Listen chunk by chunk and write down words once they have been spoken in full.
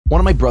One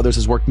of my brothers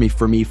has worked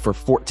for me for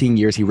 14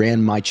 years. He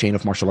ran my chain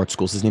of martial arts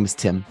schools. His name is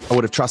Tim. I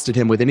would have trusted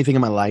him with anything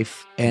in my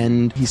life.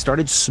 And he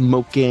started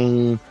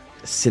smoking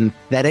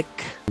synthetic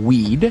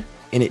weed,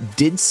 and it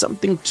did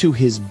something to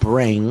his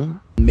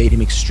brain, made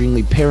him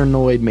extremely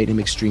paranoid, made him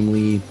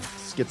extremely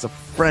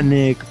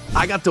schizophrenic.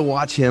 I got to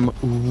watch him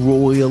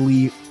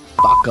royally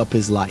fuck up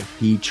his life.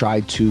 He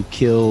tried to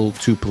kill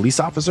 2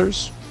 police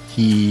officers.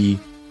 He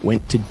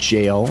went to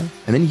jail,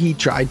 and then he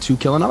tried to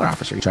kill another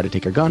officer. He tried to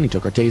take her gun, he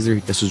took her taser.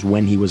 This was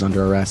when he was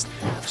under arrest.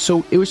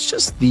 So it was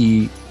just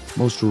the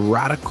most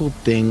radical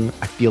thing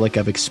I feel like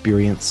I've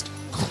experienced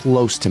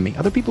close to me.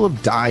 Other people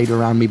have died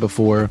around me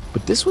before,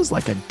 but this was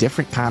like a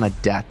different kind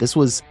of death. This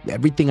was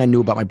everything I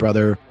knew about my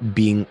brother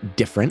being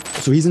different.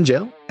 So he's in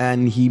jail,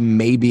 and he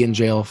may be in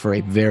jail for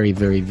a very,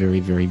 very,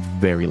 very, very,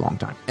 very long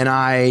time. And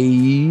I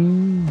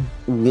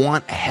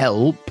want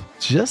help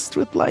just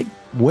with like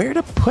where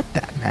to put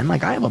that, man.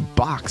 Like, I have a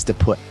box to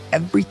put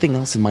everything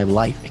else in my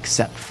life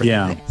except for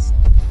this.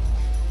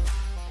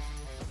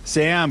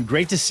 Sam,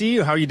 great to see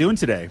you. How are you doing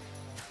today?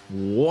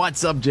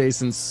 What's up,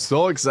 Jason?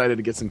 So excited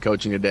to get some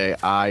coaching today.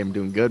 I am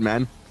doing good,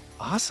 man.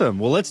 Awesome.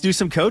 Well, let's do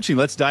some coaching.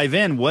 Let's dive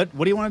in. What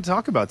do you want to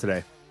talk about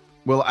today?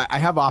 Well, I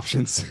have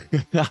options.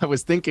 I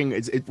was thinking,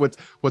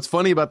 what's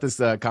funny about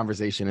this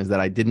conversation is that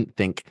I didn't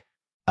think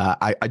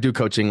I do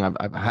coaching.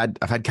 I've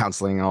had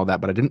counseling and all that,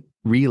 but I didn't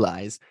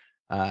realize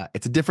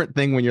it's a different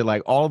thing when you're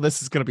like, all of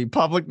this is going to be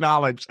public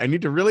knowledge. I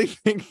need to really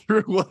think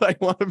through what I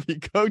want to be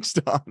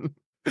coached on.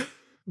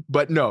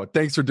 But no,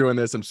 thanks for doing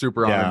this. I'm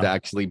super honored to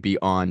actually be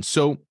on.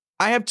 So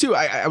I have 2.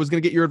 I was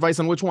going to get your advice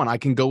on which one. I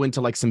can go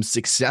into like some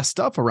success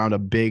stuff around a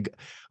big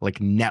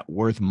like net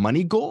worth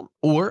money goal,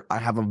 or I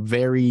have a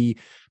very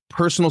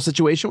personal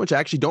situation, which I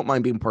actually don't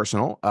mind being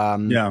personal.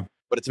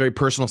 But it's a very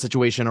personal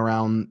situation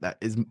around that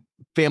is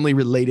family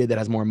related, that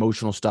has more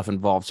emotional stuff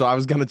involved. So I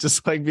was going to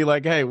just like be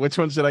like, hey, which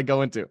one should I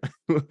go into?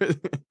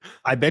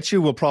 I bet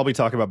you we'll probably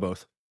talk about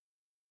both.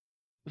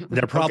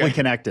 They're probably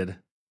connected.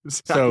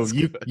 So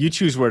you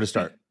choose where to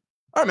start.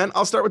 All right, man.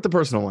 I'll start with the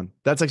personal one.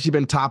 That's actually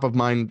been top of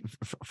mind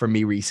for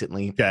me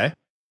recently. Okay.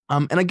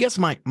 And I guess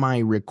my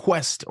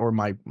request, or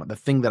the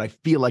thing that I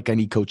feel like I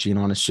need coaching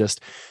on, is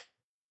just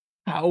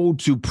how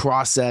to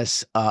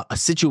process a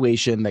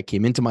situation that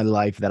came into my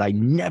life that I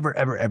never,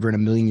 ever, ever in a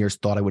million years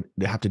thought I would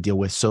have to deal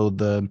with. So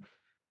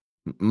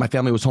my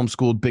family was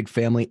homeschooled, big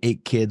family,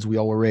 8 kids. We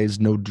all were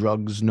raised, no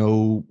drugs,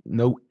 no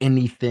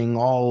anything,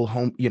 all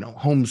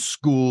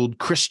homeschooled,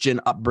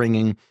 Christian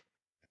upbringing.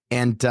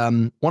 And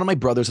one of my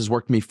brothers has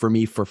worked for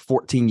me for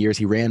 14 years.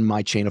 He ran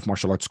my chain of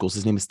martial arts schools.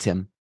 His name is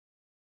Tim.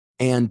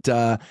 And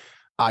I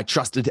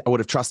would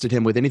have trusted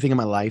him with anything in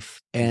my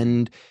life.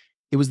 And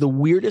it was the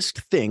weirdest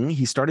thing.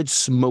 He started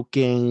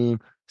smoking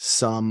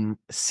some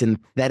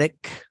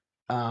synthetic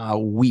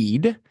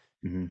weed,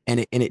 and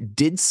it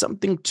did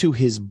something to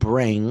his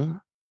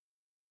brain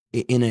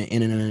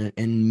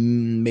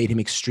and made him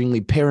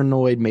extremely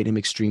paranoid, made him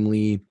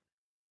extremely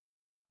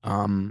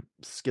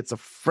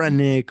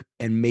schizophrenic,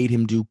 and made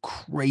him do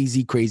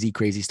crazy, crazy,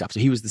 crazy stuff. So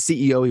he was the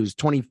CEO. He was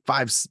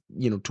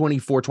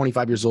 24,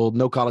 25 years old,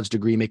 no college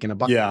degree, making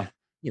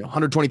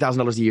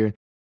 $120,000 a year.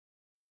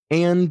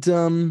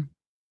 And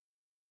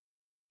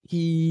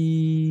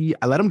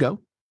I let him go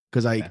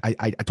because I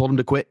told him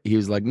to quit. He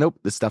was like, nope,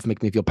 this stuff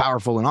makes me feel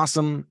powerful and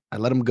awesome. I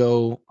let him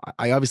go.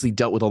 I obviously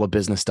dealt with all the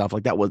business stuff.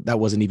 Like that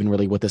wasn't even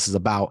really what this is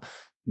about.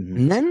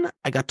 And then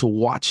I got to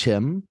watch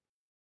him.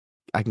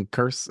 I can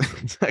curse.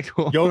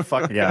 Cool. Yo,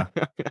 fuck yeah.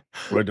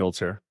 We're adults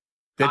here.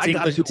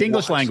 It's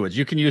English language.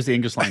 You can use the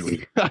English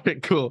language. All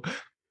right, cool.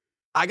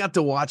 I got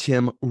to watch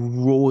him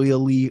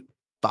royally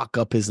fuck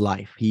up his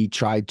life. He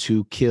tried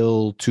to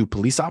kill 2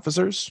 police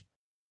officers.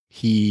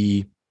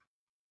 He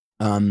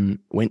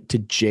went to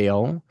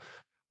jail,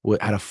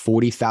 had a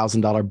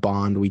 $40,000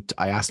 bond.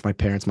 I asked my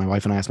parents, my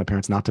wife and I asked my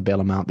parents not to bail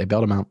him out. They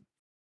bailed him out.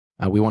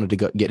 We wanted to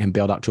get him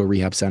bailed out to a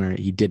rehab center.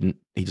 He didn't.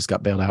 He just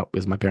got bailed out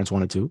because my parents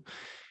wanted to.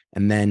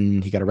 And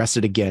then he got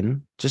arrested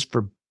again just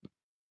for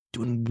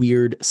doing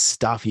weird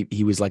stuff.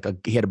 He was like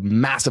he had a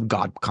massive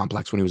God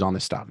complex when he was on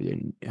this stuff.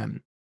 And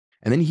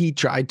then he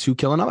tried to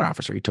kill another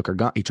officer. He took her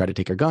gun. He tried to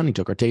take her gun. He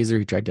took her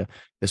taser.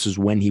 This was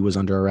when he was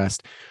under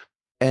arrest.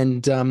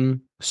 And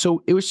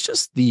so it was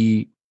just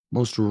the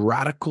most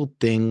radical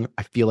thing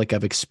I feel like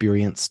I've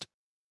experienced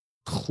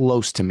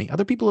close to me.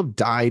 Other people have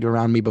died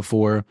around me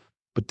before,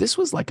 but this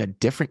was like a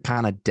different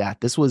kind of death.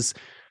 This was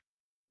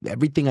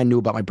everything I knew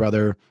about my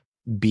brother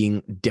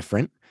being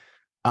different.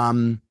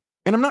 And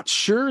I'm not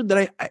sure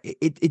that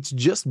it's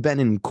just been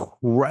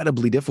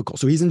incredibly difficult.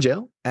 So he's in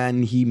jail,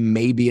 and he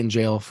may be in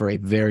jail for a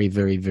very,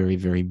 very, very,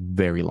 very,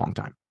 very long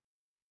time.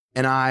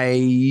 And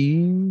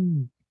I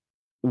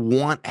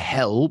want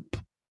help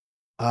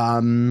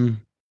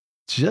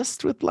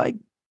just with like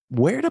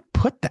where to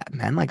put that,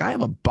 man. Like, I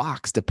have a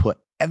box to put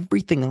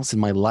everything else in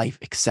my life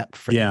except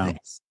for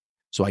this.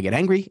 So I get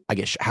angry. I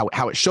get how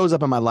it shows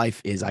up in my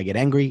life is I get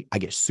angry. I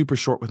get super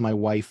short with my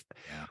wife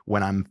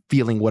when I'm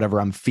feeling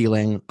whatever I'm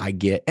feeling. I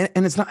get,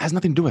 and it's has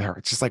nothing to do with her.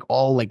 It's just like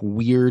all like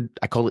weird.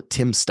 I call it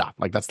Tim stuff.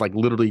 Like that's like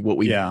literally what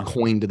we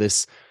coined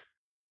this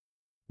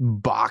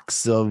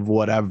box of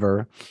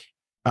whatever.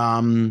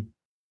 And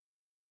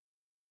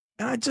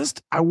I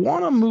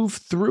want to move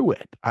through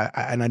it.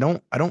 I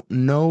don't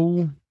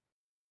know.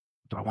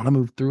 Do I want to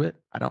move through it?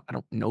 I don't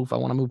know if I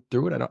want to move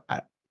through it.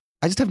 I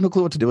just have no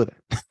clue what to do with it.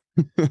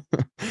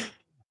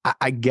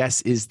 I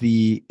guess is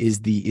the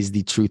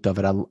truth of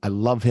it. I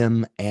love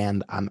him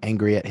and I'm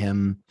angry at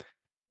him,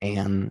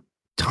 and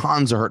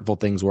tons of hurtful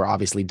things were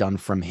obviously done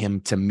from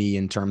him to me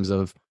in terms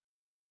of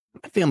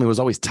my family was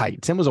always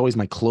tight. Tim was always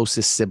my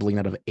closest sibling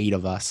out of 8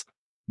 of us.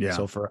 Yeah.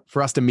 So for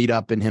us to meet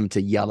up and him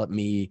to yell at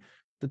me,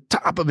 the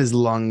top of his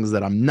lungs,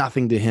 that I'm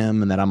nothing to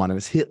him and that I'm on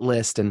his hit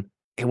list, and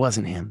it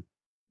wasn't him.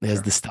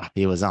 There's the stuff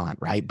he was on,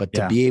 right? But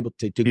to be able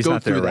to he's go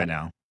not through there that, right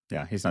now.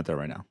 Yeah, he's not there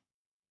right now.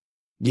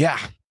 Yeah.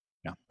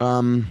 Yeah.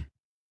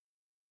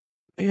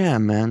 Yeah,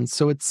 man.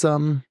 So it's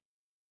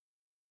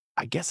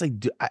I guess I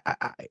do.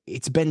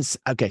 It's been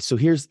okay. So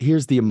here's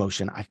the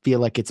emotion. I feel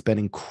like it's been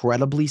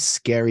incredibly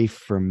scary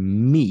for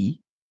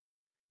me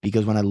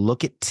because when I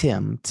look at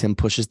Tim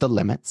pushes the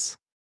limits,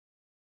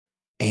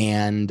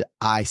 and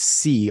I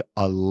see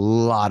a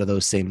lot of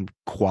those same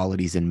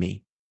qualities in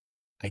me.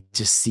 I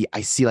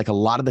see like a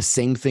lot of the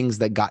same things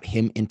that got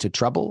him into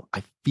trouble.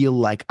 I feel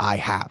like I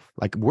have.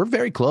 Like we're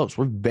very close.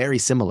 We're very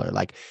similar.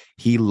 Like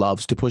he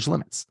loves to push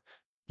limits.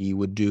 He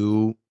would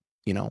do,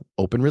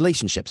 open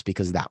relationships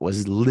because that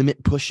was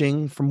limit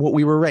pushing from what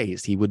we were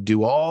raised. He would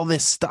do all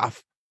this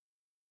stuff.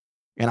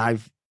 And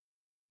I've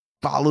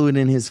followed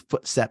in his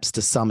footsteps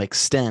to some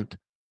extent,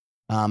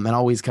 and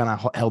always kind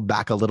of held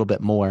back a little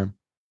bit more.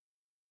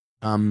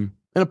 In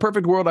a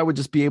perfect world, I would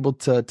just be able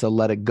to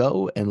let it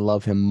go and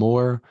love him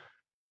more,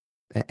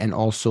 and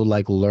also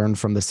like learn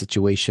from the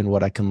situation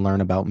what I can learn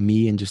about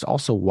me, and just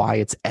also why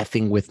it's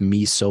effing with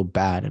me so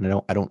bad.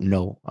 And I don't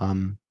know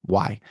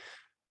why.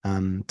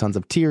 Tons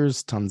of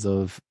tears, tons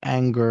of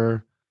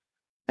anger,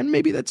 and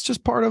maybe that's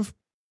just part of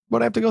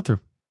what I have to go through.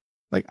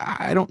 Like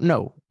I don't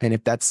know, and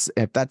if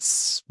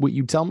that's what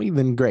you tell me,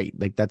 then great.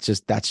 Like that's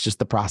just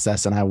the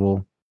process, and I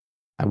will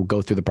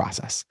go through the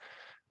process.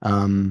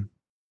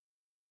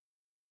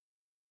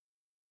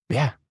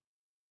 Yeah.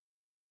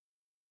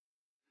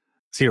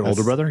 Is he your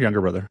older brother,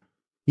 younger brother?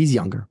 He's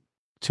younger.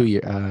 2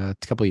 years, a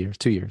couple of years,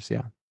 2 years.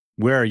 Yeah.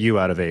 Where are you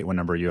out of 8? What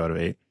number are you out of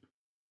 8?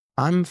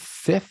 I'm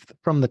 5th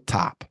from the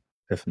top.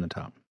 5th from the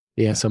top.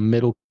 Yeah. So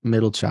middle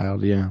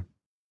child. Yeah.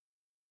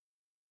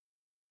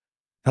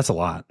 That's a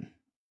lot.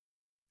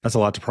 That's a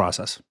lot to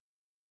process.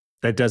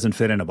 That doesn't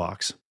fit in a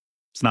box.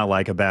 It's not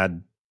like a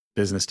bad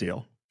business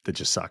deal that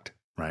just sucked,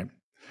 right?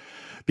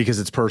 Because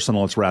it's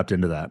personal. It's wrapped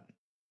into that.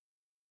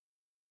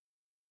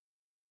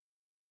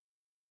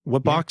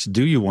 What box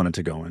do you want it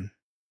to go in?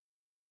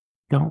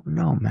 Don't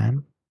know,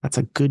 man. That's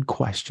a good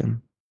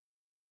question.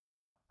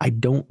 I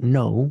don't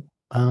know.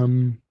 I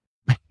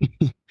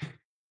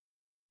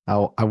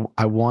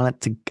want it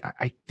to.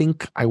 I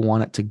think I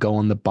want it to go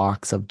in the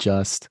box of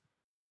just.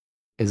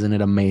 Isn't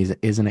it amazing?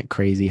 Isn't it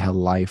crazy how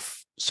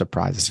life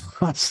surprises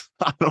us?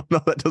 I don't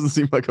know. That doesn't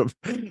seem like a.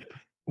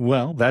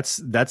 Well,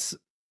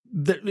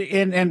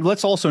 and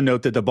let's also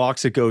note that the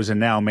box that goes in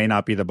now may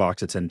not be the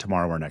box that's in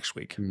tomorrow or next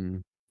week.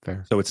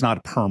 Fair. So it's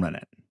not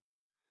permanent.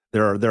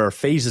 There are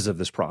phases of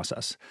this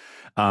process.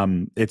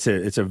 It's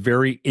a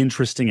very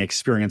interesting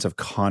experience of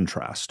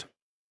contrast.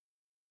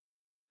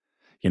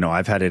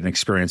 I've had an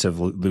experience of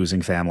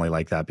losing family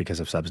like that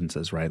because of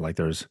substances, right? Like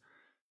there's,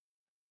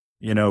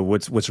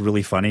 what's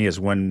really funny is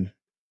when,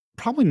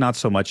 probably not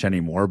so much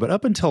anymore, but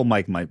up until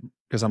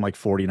because I'm like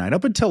 49,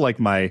 up until like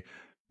my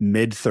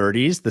mid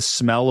 30s, the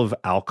smell of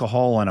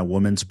alcohol on a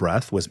woman's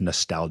breath was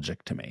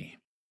nostalgic to me.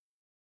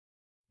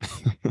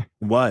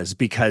 Was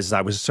because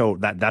I was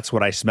that's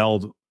what I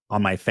smelled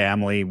on my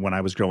family when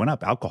I was growing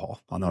up, alcohol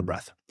on their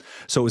breath.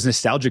 So it was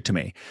nostalgic to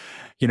me,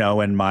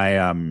 and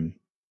my,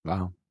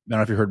 wow. I don't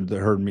know if you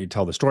heard me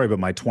tell the story, but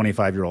my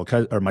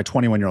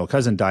 21-year-old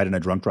cousin died in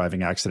a drunk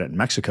driving accident in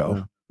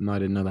Mexico. No, I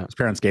didn't know that. His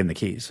parents gave him the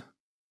keys.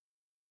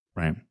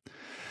 Right.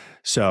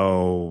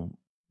 So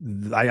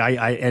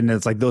and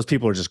it's like, those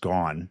people are just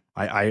gone.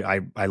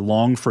 I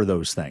long for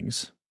those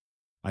things.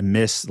 I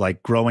miss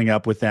like growing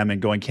up with them and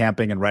going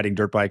camping and riding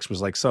dirt bikes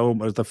was like, it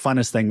was the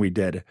funnest thing we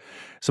did.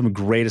 Some of the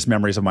greatest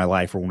memories of my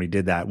life were when we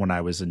did that when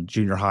I was in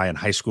junior high and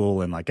high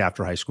school and like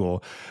after high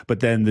school. But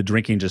then the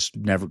drinking just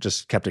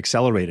kept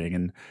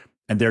accelerating,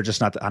 and they're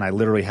just not, and I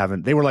literally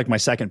they were like my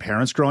second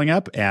parents growing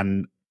up,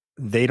 and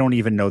they don't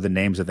even know the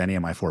names of any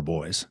of my 4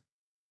 boys.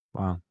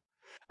 Wow.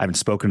 I haven't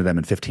spoken to them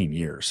in 15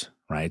 years.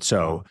 Right.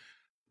 So,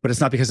 but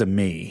it's not because of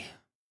me.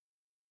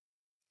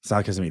 It's not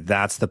because of me.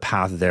 That's the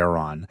path they're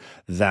on.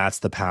 That's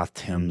the path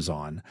Tim's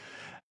on.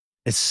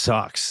 It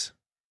sucks.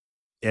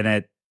 And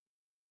it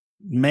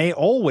may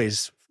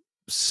always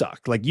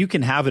suck. Like you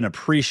can have an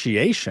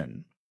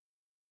appreciation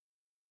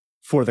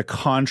for the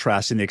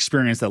contrast and the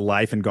experience that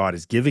life and God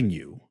is giving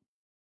you,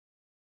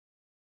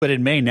 but it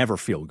may never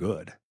feel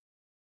good.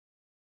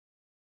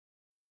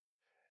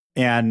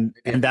 And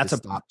that's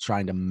stop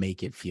trying to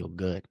make it feel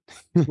good.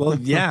 Well,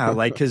 yeah,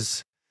 like,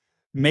 because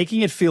making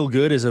it feel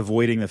good is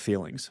avoiding the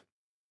feelings.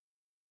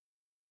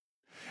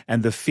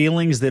 And the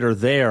feelings that are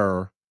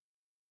there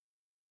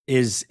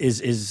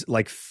is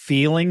like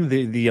feeling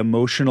the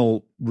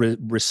emotional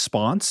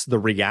response, the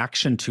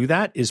reaction to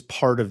that is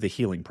part of the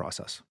healing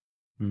process.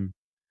 Mm.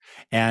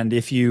 And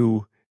if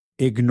you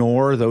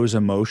ignore those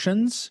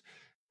emotions,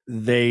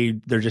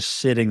 they're just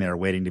sitting there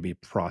waiting to be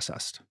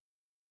processed.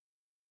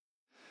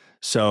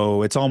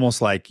 So it's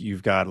almost like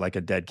you've got like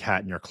a dead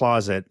cat in your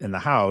closet in the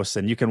house,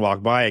 and you can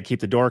walk by it, keep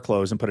the door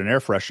closed, and put an air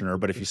freshener.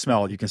 But if you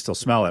smell it, you can still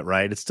smell it,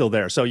 right? It's still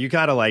there. So you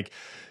got to like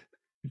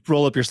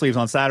roll up your sleeves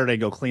on Saturday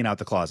and go clean out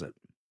the closet.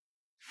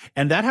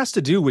 And that has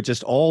to do with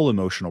just all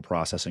emotional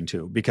processing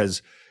too,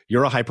 because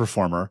you're a high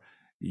performer.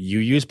 You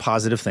use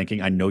positive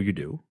thinking. I know you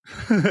do.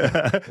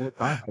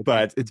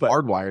 But it's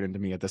hardwired into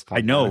me at this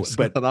point. I know,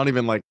 but I don't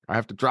even like, I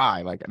have to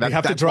try. Like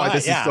that's why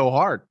this is so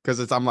hard.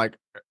 Cause I'm like,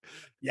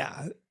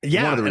 yeah.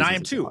 And I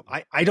am too.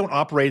 I don't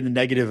operate in the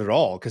negative at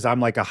all because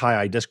I'm like a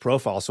high I disc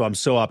profile. So I'm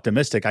so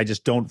optimistic. I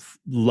just don't,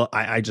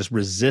 I just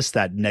resist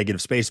that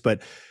negative space.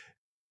 But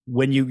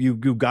when you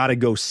got to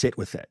go sit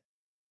with it.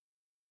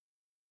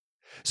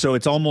 So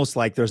it's almost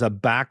like there's a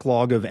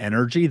backlog of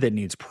energy that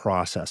needs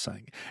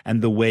processing.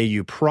 And the way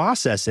you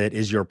process it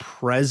is you're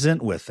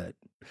present with it.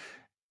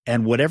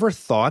 And whatever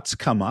thoughts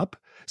come up,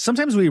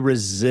 sometimes we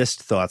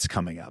resist thoughts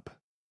coming up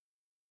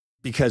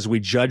because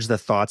we judge the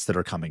thoughts that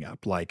are coming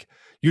up. Like,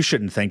 you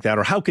shouldn't think that,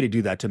 or how could he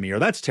do that to me? Or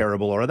that's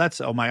terrible, or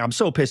that's, oh my, I'm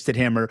so pissed at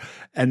him.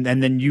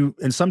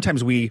 And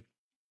sometimes we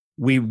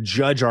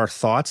judge our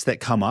thoughts that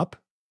come up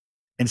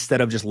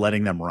instead of just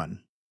letting them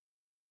run.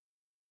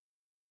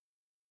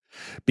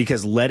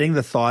 Because letting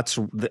the thoughts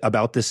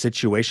about this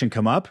situation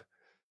come up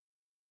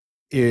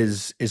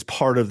is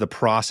part of the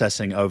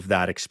processing of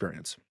that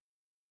experience.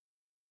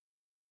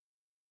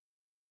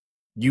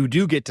 You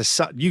do get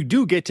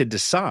to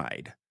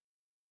decide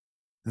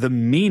the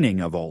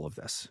meaning of all of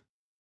this.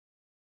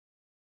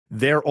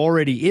 There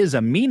already is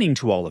a meaning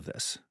to all of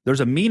this. There's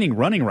a meaning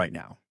running right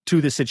now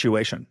to this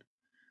situation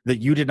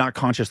that you did not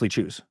consciously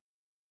choose.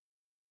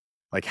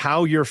 Like,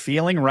 how you're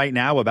feeling right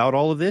now about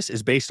all of this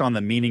is based on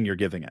the meaning you're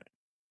giving it.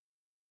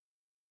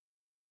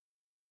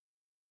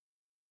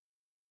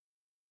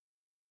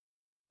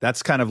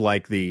 That's kind of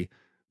like we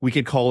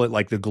could call it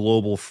like the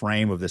global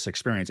frame of this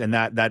experience. And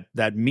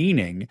that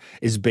meaning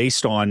is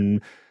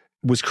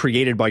was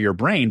created by your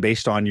brain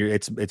based on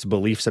its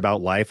beliefs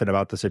about life and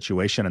about the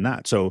situation and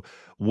that. So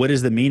what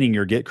is the meaning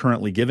you're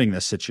currently giving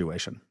this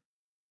situation?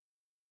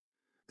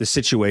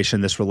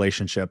 This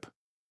relationship?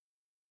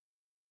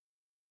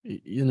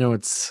 You know,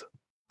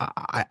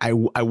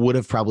 I would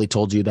have probably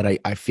told you that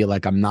I feel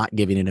like I'm not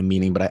giving it a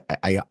meaning, but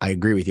I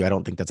agree with you. I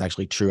don't think that's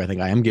actually true. I think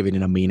I am giving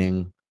it a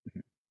meaning.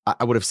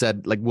 I would have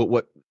said like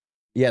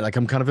like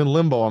I'm kind of in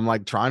limbo. I'm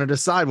like trying to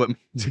decide what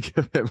to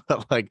give it,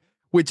 but like,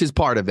 which is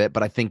part of it.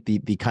 But I think the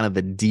kind of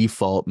the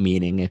default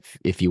meaning,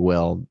 if you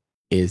will,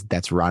 is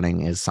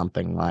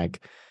something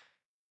like,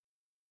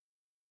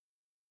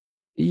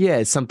 yeah,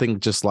 it's something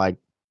just like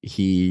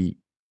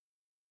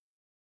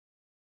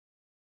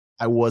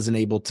I wasn't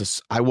able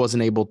to,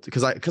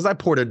 because I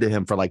poured into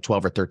him for like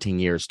 12 or 13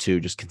 years too,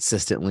 just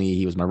consistently.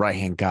 He was my right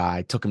hand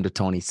guy. Took him to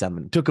Tony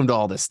 7, took him to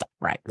all this stuff,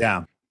 right?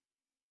 Yeah.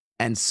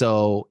 And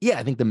so, yeah,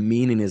 I think the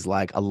meaning is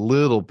like a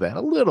little bit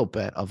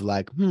of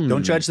like,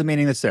 Don't judge the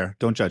meaning that's there.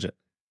 Don't judge it.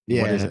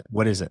 Yeah. What is it?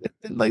 What is it?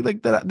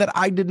 Like that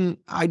I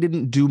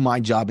didn't do my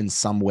job in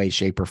some way,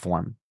 shape, or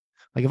form.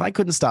 Like, if I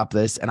couldn't stop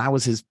this and I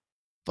was his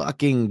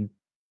fucking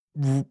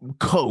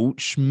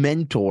coach,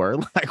 mentor,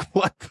 like,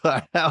 what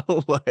the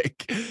hell?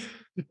 Like,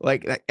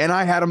 and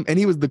I had him, and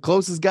he was the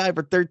closest guy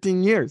for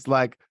 13 years.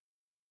 Like,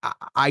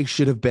 I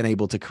should have been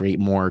able to create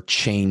more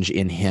change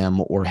in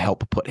him or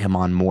help put him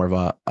on more of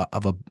a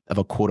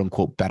quote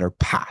unquote better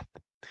path.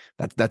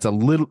 That's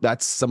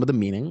some of the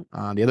meaning.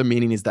 The other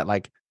meaning is that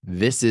like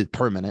this is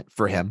permanent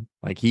for him.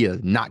 Like, he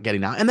is not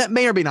getting out, and that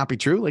may or may not be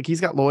true. Like,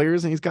 he's got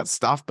lawyers and he's got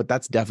stuff, but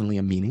that's definitely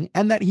a meaning,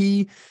 and that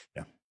he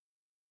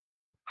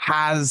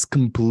has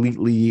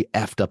completely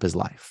effed up his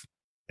life.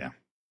 Yeah.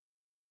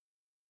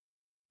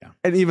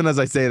 And even as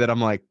I say that,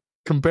 I'm like,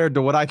 compared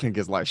to what I think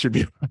his life should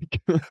be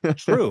like.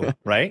 True,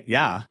 right?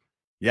 Yeah.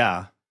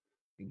 Yeah.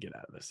 Get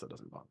out of this so it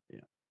doesn't bother me.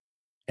 Yeah.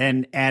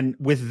 And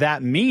with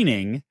that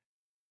meaning,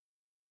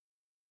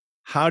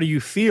 how do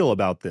you feel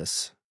about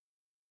this?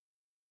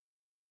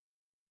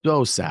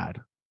 So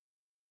sad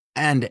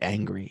and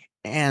angry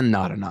and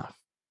not enough.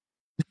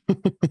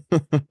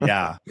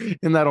 Yeah.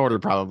 In that order,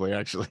 probably,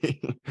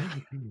 actually.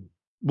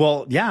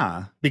 Well,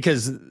 yeah,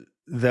 because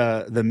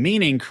the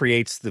meaning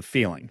creates the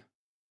feeling,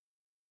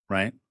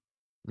 right?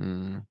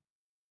 Mm.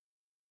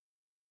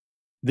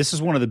 This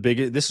is one of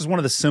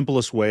the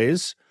simplest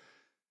ways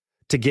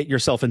to get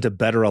yourself into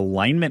better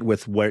alignment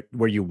with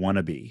where you want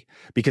to be.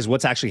 Because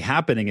what's actually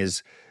happening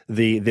is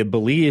the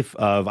belief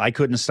of, I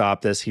couldn't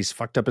stop this. He's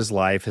fucked up his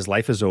life. His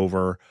life is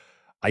over.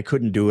 I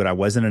couldn't do it. I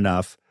wasn't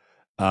enough.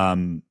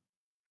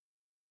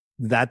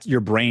 That's your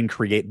brain's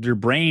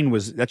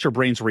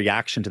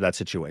reaction to that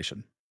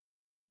situation.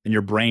 And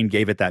your brain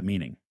gave it that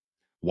meaning.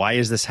 Why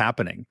is this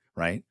happening?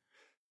 Right?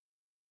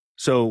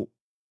 So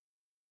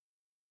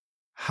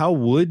how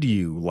would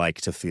you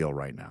like to feel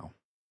right now?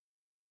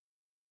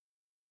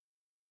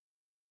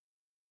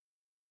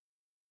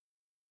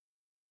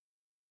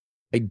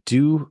 I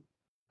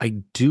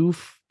do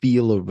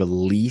feel a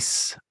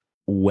release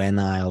when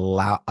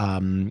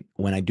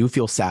when I do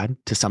feel sad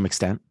to some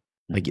extent.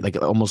 Like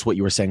almost what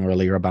you were saying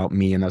earlier about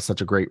me, and that's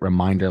such a great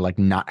reminder, like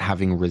not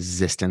having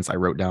resistance. I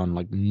wrote down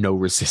like no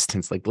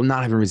resistance, like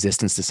not having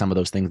resistance to some of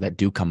those things that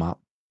do come up.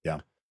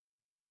 Yeah.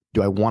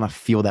 Do I want to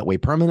feel that way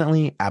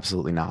permanently?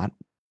 Absolutely not.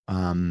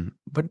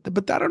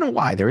 But I don't know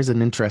why. There is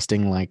an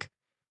interesting, like,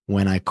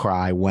 when I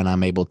cry, when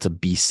I'm able to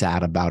be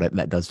sad about it,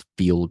 that does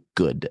feel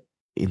good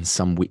in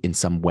some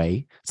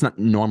way. It's not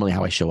normally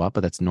how I show up,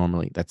 but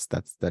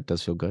that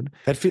does feel good.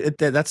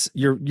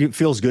 You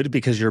feels good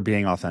because you're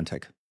being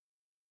authentic.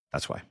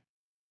 That's why.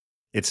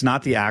 It's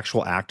not the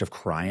actual act of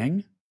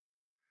crying.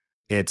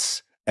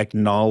 It's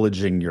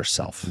acknowledging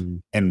yourself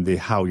and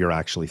how you're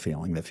actually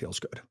feeling that feels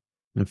good.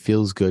 It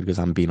feels good because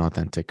I'm being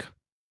authentic.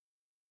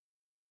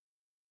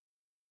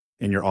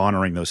 And you're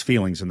honoring those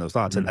feelings and those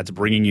thoughts, and that's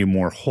bringing you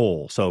more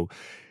whole. So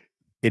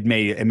it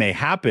may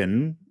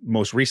happen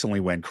most recently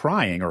when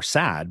crying or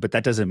sad, but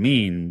that doesn't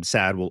mean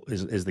sad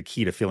is the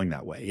key to feeling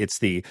that way. It's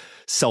the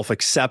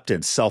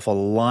self-acceptance,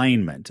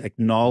 self-alignment,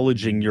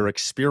 acknowledging your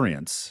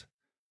experience.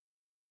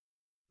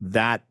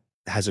 That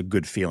has a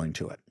good feeling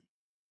to it.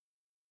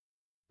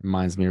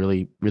 Reminds me, a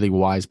really, really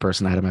wise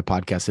person I had on my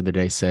podcast the other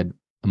day said,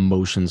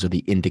 emotions are the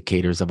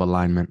indicators of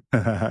alignment.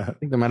 I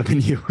think that might have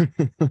been you.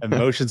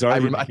 Emotions are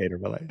the indicator,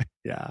 really.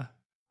 Yeah.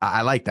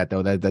 I like that,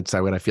 though. That's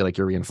what I feel like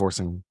you're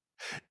reinforcing.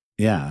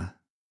 Yeah.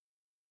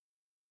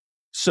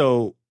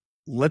 So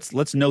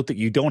let's note that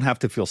you don't have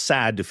to feel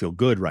sad to feel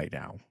good right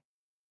now.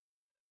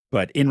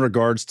 But in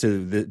regards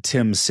to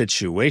Tim's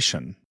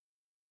situation,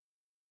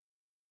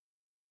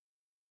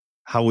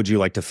 how would you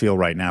like to feel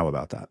right now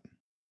about that?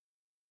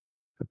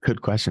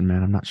 Good question,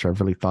 man. I'm not sure I've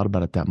really thought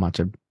about it that much.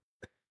 I've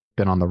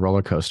been on the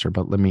roller coaster,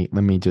 but let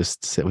me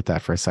just sit with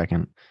that for a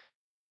second.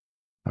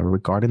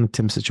 Regarding the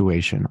Tim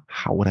situation,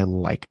 how would I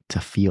like to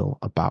feel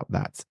about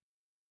that?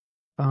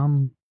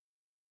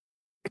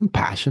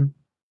 Compassion.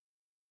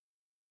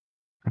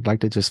 I'd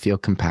like to just feel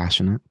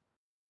compassionate.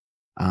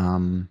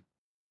 I'd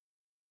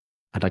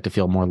like to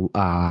feel more.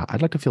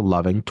 I'd like to feel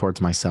loving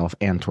towards myself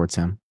and towards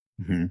him.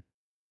 Mm-hmm.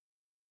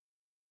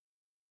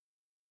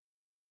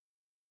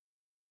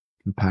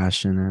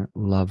 Compassionate,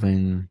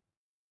 loving,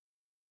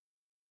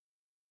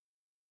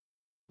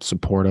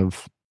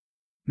 supportive.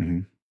 Mm-hmm.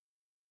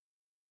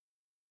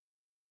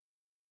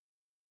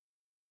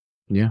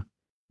 Yeah.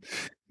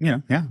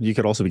 Yeah. You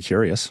could also be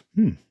curious.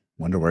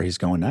 Wonder where he's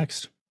going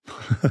next.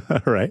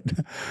 Right.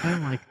 I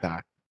like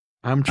that.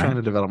 I'm trying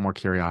to develop more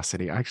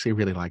curiosity. I actually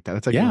really like that.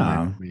 That's like one of my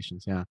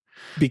affirmations. Yeah.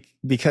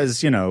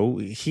 Because,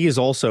 he is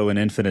also an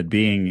infinite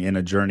being in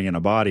a journey in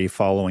a body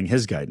following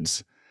his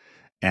guidance.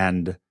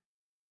 And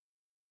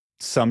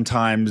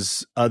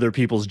sometimes other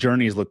people's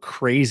journeys look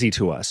crazy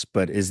to us,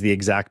 but is the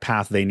exact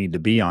path they need to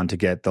be on to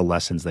get the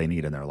lessons they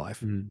need in their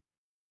life.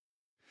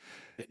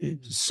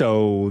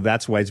 So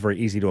that's why it's very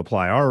easy to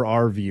apply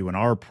our view and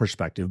our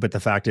perspective. But the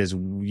fact is,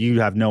 you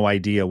have no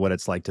idea what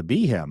it's like to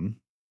be him.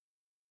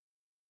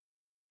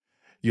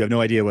 You have no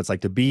idea what it's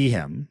like to be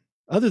him,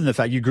 other than the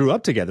fact you grew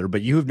up together,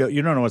 but you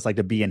don't know what it's like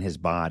to be in his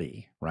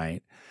body,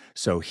 right?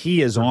 So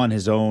he is on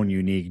his own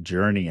unique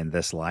journey in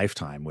this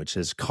lifetime, which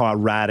is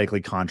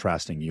radically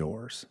contrasting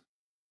yours.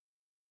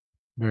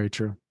 Very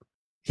true.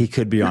 He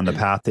could be on the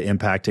path to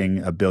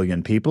impacting 1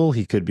 billion people.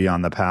 He could be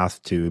on the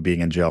path to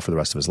being in jail for the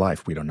rest of his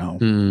life. We don't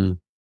know.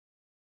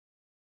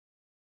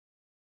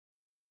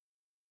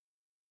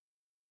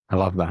 I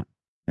love that.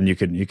 And you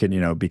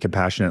can be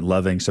compassionate,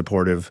 loving,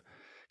 supportive,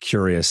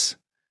 curious,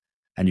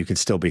 and you can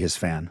still be his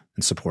fan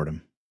and support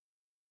him.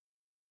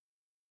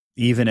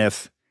 Even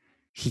if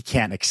he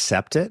can't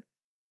accept it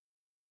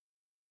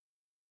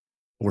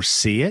or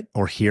see it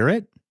or hear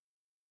it,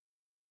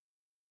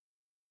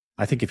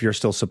 I think if you're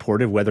still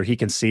supportive, whether he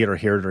can see it or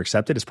hear it or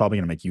accept it, it's probably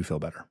going to make you feel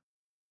better.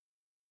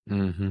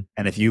 Mm-hmm.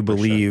 And if you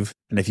believe,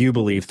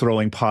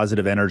 throwing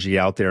positive energy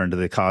out there into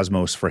the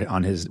cosmos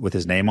with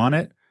his name on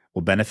it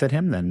will benefit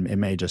him, then it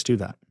may just do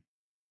that.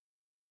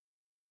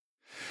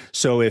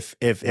 So if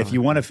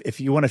you want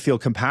to feel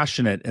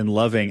compassionate and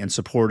loving and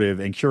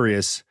supportive and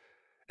curious,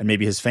 and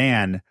maybe his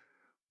fan,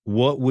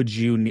 what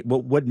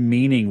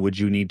meaning would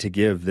you need to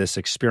give this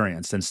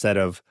experience instead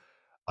of,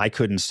 I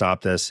couldn't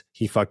stop this,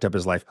 he fucked up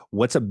his life?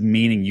 What's a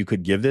meaning you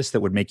could give this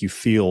that would make you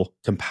feel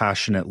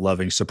compassionate,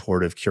 loving,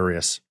 supportive,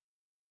 curious?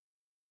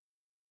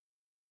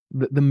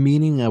 The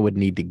meaning I would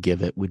need to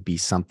give it would be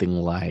something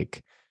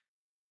like,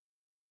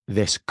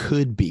 this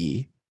could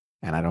be,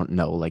 and I don't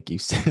know, like you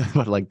said,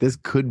 but like this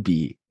could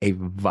be a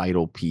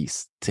vital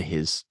piece to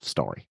his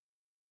story.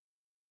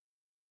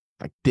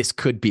 Like this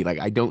could be, like,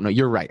 I don't know.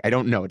 You're right. I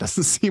don't know. It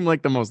doesn't seem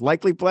like the most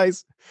likely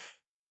place,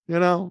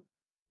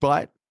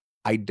 but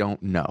I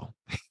don't know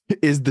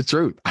is the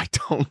truth. I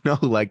don't know.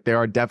 Like there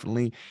are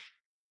definitely,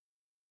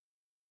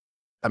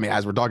 I mean,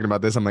 as we're talking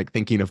about this, I'm like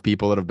thinking of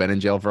people that have been in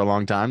jail for a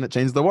long time that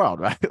changed the world,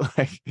 right?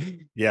 Like,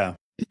 yeah.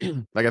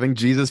 Like I think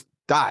Jesus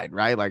died,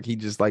 right? Like he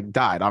just like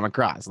died on a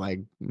cross. Like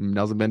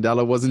Nelson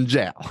Mandela was in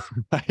jail,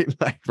 right?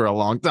 Like for a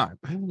long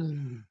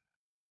time.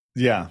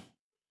 Yeah.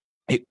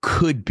 it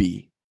could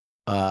be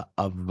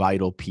a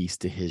vital piece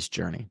to his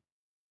journey.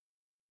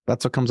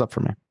 That's what comes up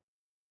for me.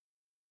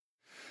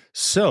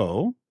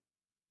 So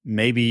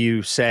maybe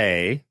you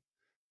say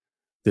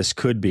this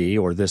could be,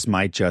 or this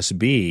might just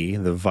be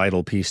the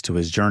vital piece to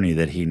his journey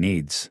that he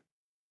needs.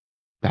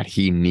 That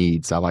he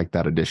needs. I like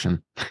that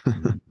addition.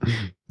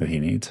 That he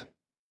needs.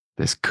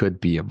 This could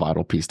be a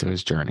vital piece to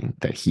his journey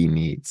that he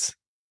needs.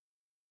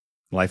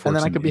 Life And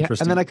works then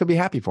I could be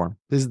happy for him.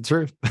 This is the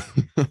truth.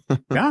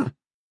 Yeah.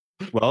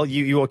 Well,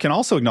 you can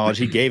also acknowledge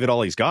he gave it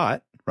all he's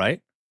got,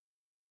 right?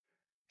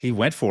 He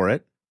went for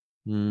it.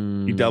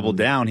 He doubled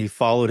down. He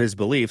followed his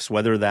beliefs,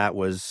 whether that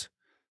was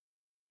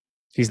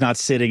he's not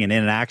sitting in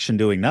inaction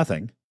doing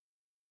nothing.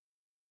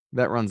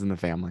 That runs in the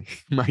family.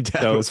 My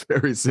dad was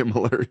very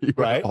similar. He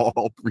was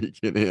all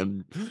freaking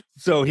in.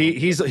 So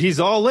he's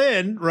all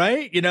in,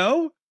 right? You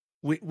know,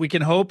 we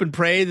can hope and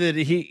pray that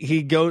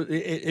he goes.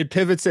 It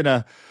pivots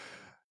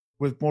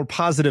with more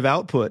positive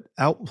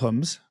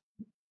outcomes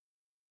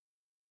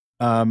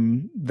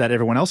that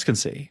everyone else can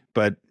see.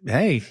 But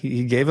hey,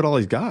 he gave it all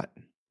he's got.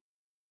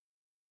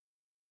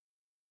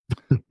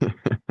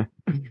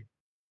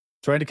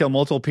 Trying to kill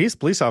multiple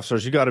police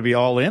officers, you got to be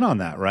all in on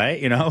that, right?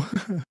 You know?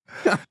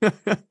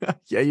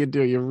 Yeah, you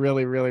do. You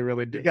really, really,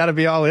 really do. You got to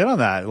be all in on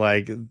that.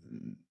 Like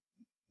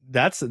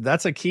that's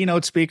a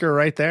keynote speaker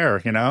right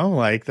there. You know,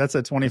 like that's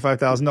a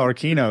 $25,000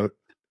 keynote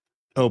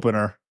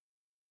opener.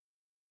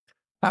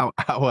 How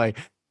I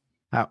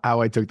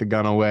took the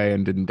gun away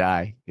and didn't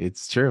die.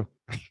 It's true.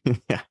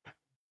 Yeah.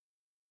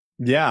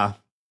 Yeah.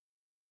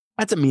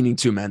 That's a meaning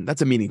too, man.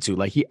 That's a meaning too.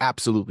 Like he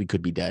absolutely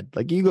could be dead.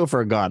 Like you go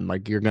for a gun,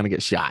 like you're going to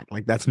get shot.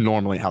 Like that's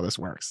normally how this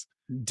works.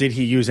 Did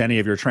he use any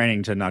of your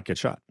training to not get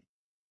shot?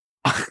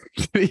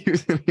 Did he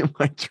use any of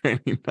my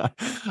training?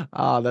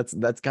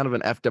 That's kind of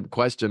an effed up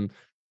question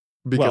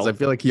because I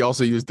feel like he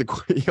also used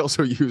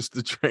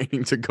the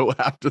training to go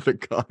after the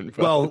gun.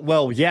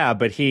 Well, yeah,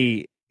 but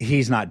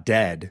he's not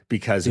dead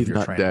because of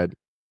your training. He's not dead.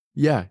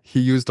 Yeah,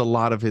 he used a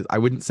lot of his. I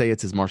wouldn't say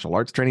it's his martial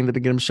arts training that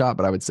did get him shot,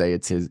 but I would say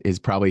it's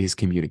probably his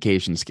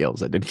communication skills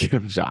that did get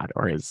him shot,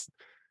 or his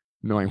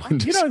knowing when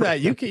to. You know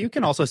that you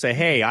can also say,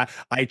 "Hey,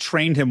 I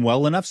trained him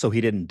well enough so he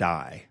didn't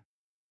die."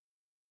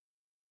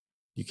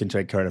 You can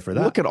take credit for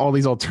that. Look at all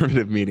these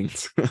alternative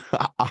meanings.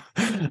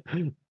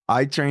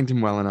 I trained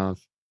him well enough,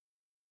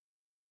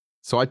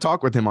 so I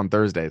talk with him on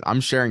Thursdays.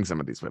 I'm sharing some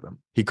of these with him.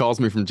 He calls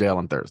me from jail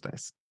on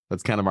Thursdays.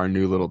 That's kind of our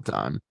new little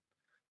time.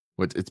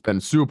 Which it's been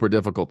super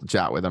difficult to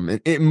chat with him.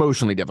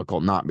 Emotionally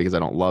difficult, not because I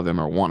don't love him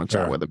or want to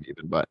chat with him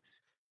even, but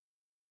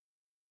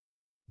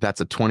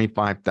that's a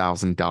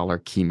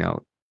 $25,000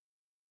 keynote.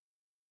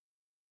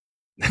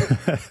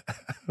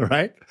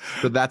 Right?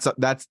 So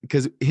that's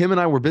because him and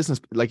I were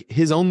business, like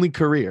his only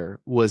career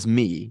was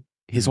me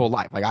his whole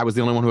life. Like I was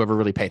the only one who ever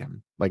really paid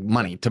him like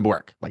money to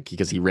work, like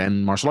because he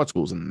ran martial arts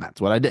schools and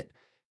that's what I did.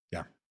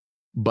 Yeah.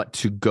 But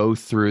to go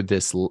through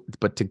this,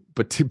 but to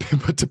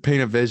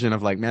paint a vision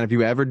of like, man, if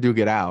you ever do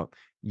get out,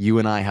 you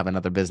and I have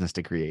another business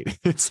to create.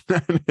 It's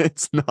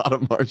not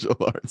a martial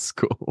arts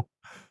school.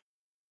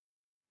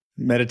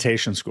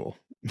 Meditation school.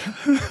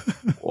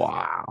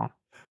 Wow.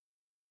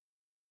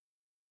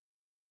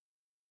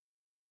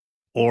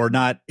 Or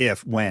not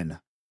if, when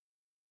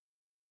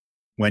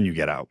you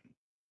get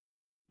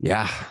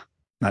Yeah.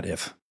 Not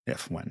if,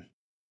 when.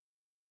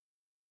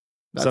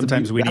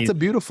 That's a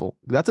beautiful,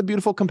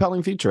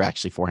 compelling future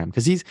actually for him.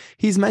 Cause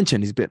he's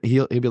mentioned,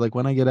 he'll be like,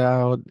 when I get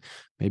out,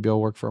 maybe I'll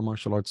work for a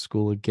martial arts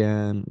school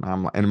again.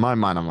 And in my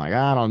mind, I'm like,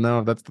 I don't know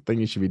if that's the thing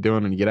you should be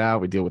doing when you get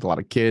out. We deal with a lot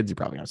of kids. You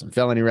probably have some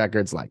felony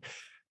records. Like,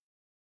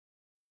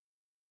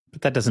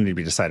 but that doesn't need to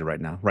be decided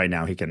right now. Right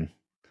now he can.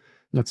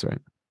 That's right.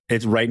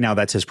 It's right now.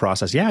 That's his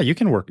process. Yeah. You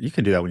can work. You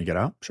can do that when you get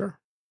out. Sure.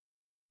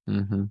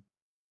 Mm-hmm.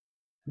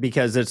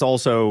 Because it's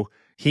also,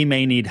 he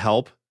may need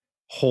help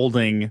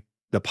holding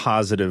the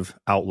positive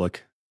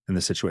outlook in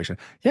the situation.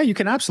 Yeah, you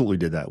can absolutely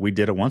do that. We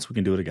did it once. We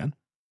can do it again.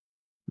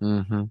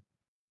 Mm-hmm.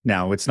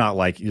 Now, it's not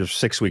like you're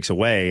 6 weeks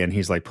away and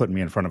he's like putting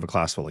me in front of a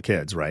class full of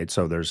kids, right?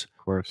 So there's... Of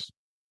course.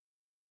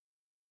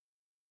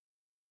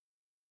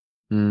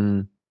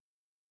 What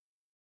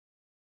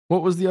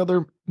was the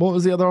other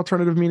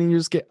alternative meaning you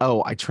just get?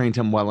 Oh, I trained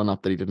him well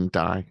enough that he didn't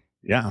die.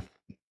 Yeah.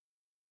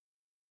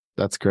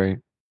 That's great.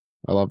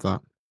 I love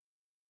that.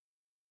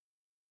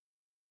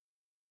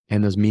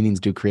 And those meanings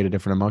do create a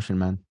different emotion,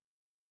 man.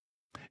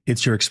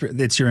 It's your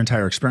experience. It's your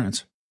entire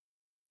experience.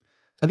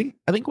 I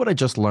think what I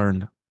just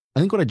learned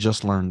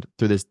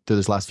through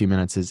this last few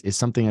minutes is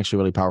something actually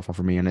really powerful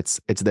for me. And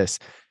it's this.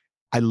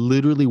 I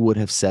literally would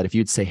have said, if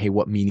you'd say, hey,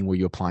 what meaning are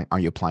you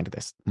applying to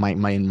this?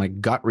 My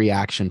gut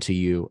reaction to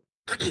you,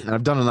 and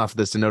I've done enough of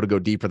this to know to go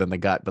deeper than the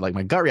gut, but like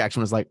my gut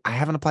reaction was like, I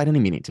haven't applied any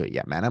meaning to it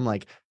yet, man.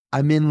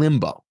 I'm in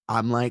limbo.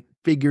 I'm like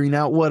figuring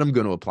out what I'm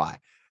going to apply.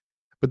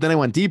 But then I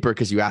went deeper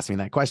because you asked me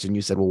that question.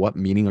 You said, well, what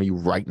meaning are you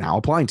right now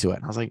applying to it?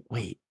 And I was like,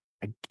 wait,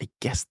 I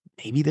guess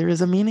maybe there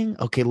is a meaning.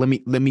 Okay, let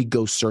me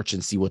go search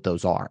and see what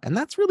those are. And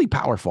that's really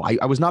powerful.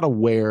 I was not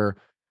aware.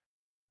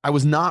 I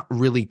was not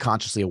really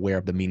consciously aware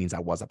of the meanings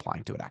I was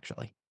applying to it,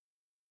 actually.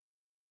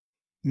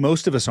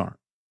 Most of us aren't.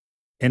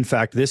 In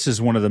fact, this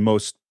is one of the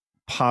most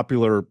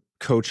popular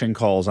coaching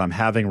calls I'm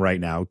having right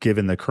now,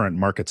 given the current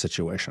market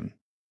situation.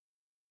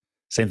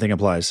 Same thing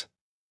applies.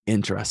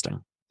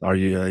 Interesting. Are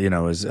you,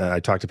 I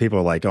talk to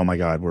people like, oh my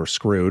God, we're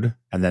screwed.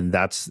 And then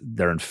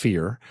they're in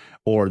fear,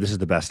 or this is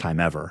the best time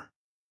ever.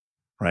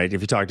 Right.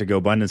 If you talk to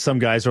GoBundance, some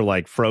guys are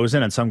like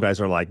frozen and some guys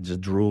are like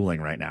just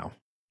drooling right now.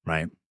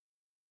 Right.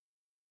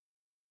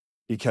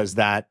 Because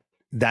that's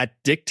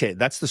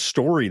the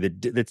story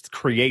that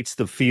creates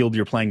the field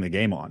you're playing the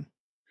game on.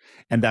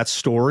 And that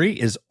story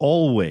is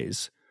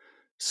always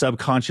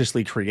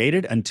subconsciously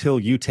created until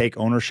you take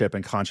ownership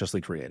and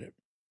consciously create it.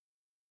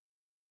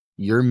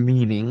 Your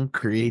meaning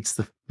creates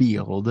the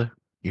field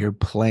you're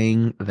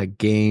playing the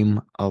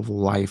game of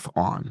life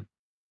on.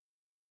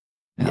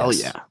 Hell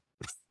Yes.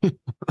 yeah.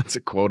 That's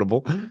a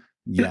quotable.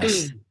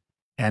 Yes.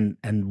 And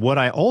what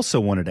I also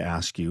wanted to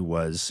ask you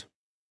was,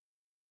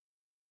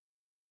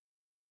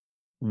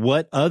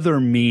 what other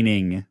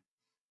meaning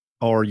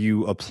are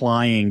you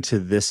applying to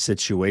this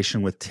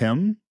situation with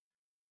Tim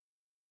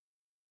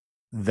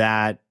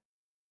that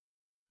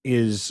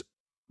is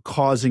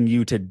causing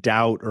you to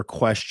doubt or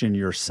question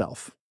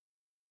yourself?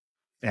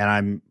 And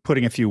I'm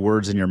putting a few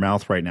words in your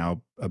mouth right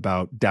now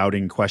about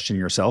doubting, questioning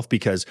yourself,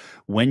 because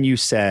when you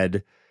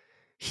said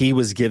he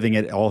was giving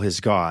it all he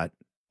got,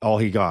 all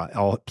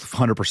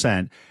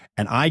 100%,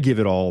 and I give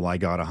it all I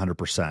got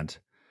 100%,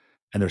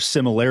 and there's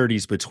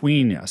similarities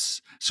between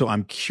us. So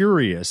I'm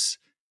curious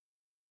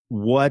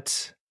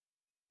what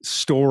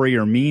story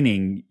or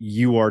meaning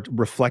you are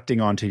reflecting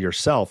onto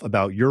yourself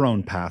about your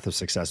own path of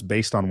success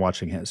based on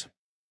watching his.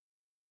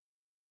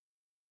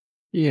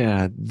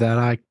 Yeah,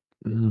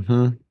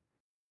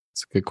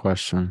 it's a good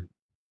question.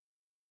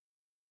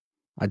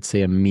 I'd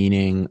say a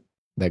meaning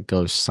that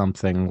goes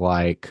something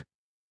like,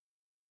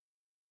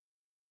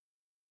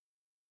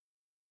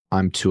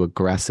 I'm too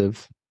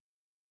aggressive.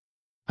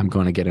 I'm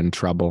going to get in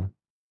trouble.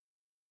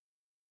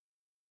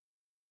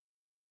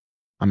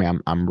 I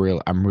mean, I'm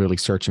really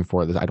searching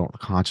for this. I don't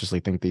consciously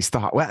think these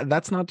thoughts. Well,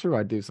 that's not true.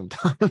 I do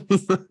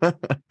sometimes.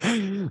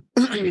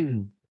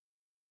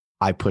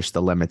 I push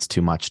the limits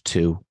too much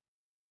too,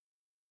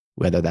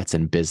 whether that's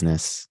in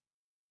business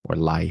or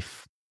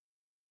life.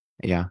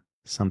 Yeah,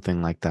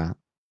 something like that.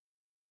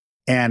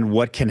 And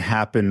what can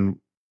happen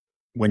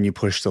when you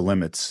push the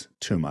limits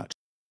too much?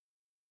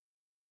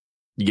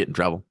 You get in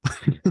trouble.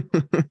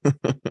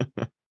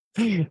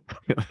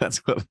 That's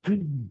what.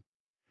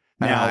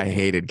 Now, I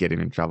hated getting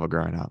in trouble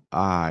growing up.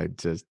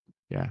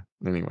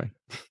 Anyway.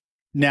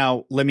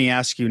 Now, let me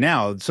ask you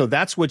now. So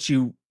that's what's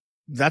in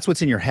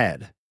your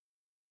head,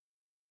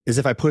 is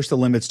if I push the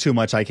limits too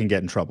much, I can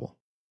get in trouble.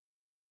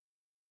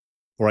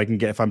 Or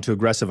if I'm too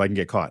aggressive, I can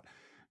get caught.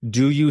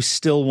 Do you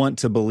still want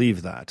to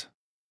believe that?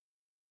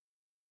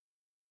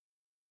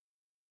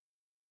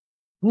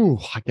 Ooh,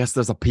 I guess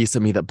there's a piece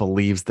of me that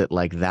believes that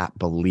that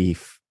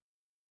belief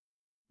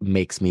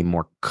makes me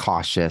more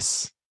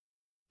cautious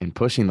in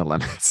pushing the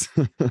limits.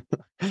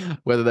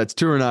 Whether that's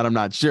true or not, I'm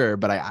not sure.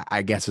 But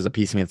I guess there's a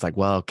piece of me that's like,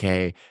 well,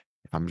 okay,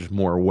 if I'm just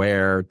more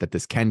aware that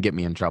this can get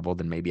me in trouble,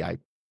 then maybe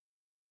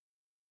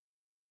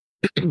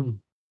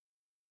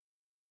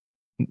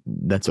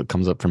that's what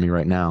comes up for me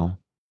right now.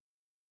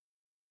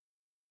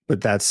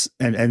 But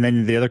and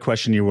then the other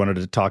question you wanted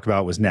to talk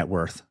about was net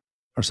worth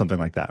or something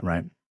like that,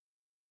 right?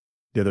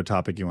 The other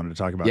topic you wanted to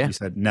talk about, You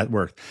said net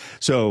worth.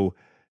 So,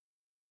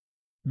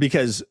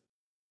 because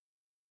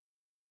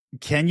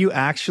can you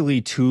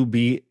actually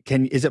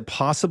is it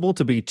possible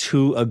to be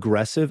too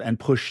aggressive and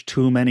push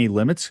too many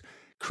limits,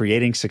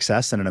 creating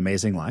success and an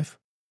amazing life?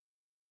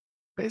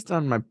 Based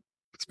on my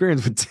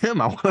experience with Tim,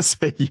 I want to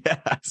say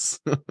yes.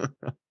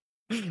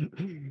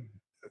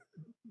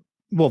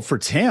 Well, for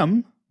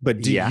Tim,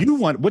 but you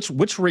want,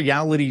 which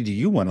reality do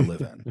you want to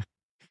live in?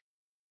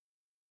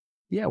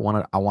 Yeah, I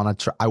want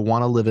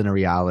to live in a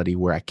reality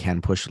where I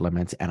can push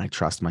limits and I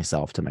trust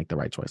myself to make the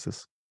right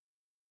choices.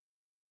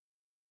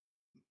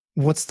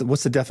 What's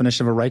the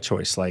definition of a right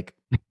choice? Like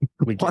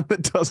one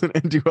that doesn't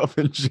end you up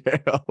in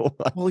jail.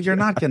 Well, you're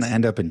not going to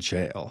end up in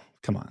jail.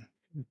 Come on.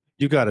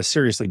 You got to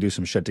seriously do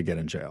some shit to get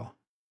in jail.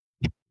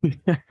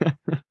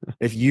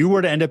 If you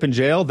were to end up in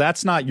jail,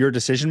 that's not your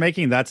decision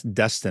making, that's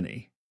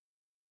destiny.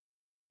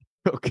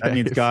 Okay. That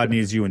means God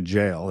needs you in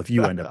jail if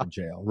you end up in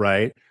jail,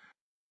 right?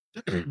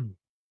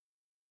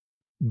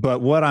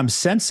 But what I'm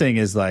sensing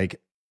is like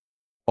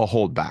a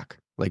hold back,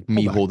 like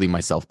me holding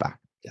myself back.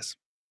 Yes.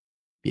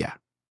 Yeah.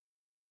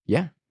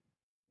 Yeah.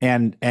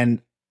 And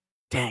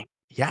dang,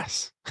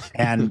 yes.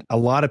 And a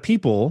lot of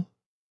people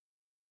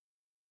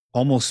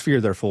almost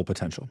fear their full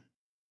potential.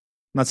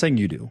 I'm not saying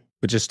you do,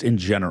 but just in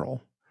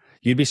general.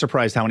 You'd be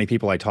surprised how many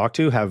people I talk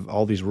to have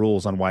all these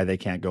rules on why they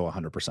can't go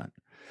 100%.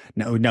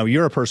 Now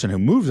you're a person who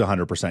moves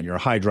 100%. You're a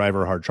high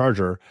driver, hard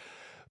charger,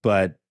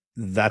 but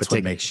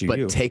what makes you.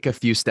 But take a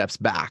few steps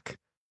back.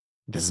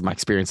 This is my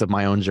experience of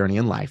my own journey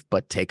in life.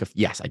 But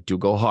yes, I do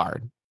go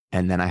hard,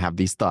 and then I have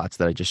these thoughts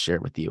that I just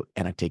shared with you,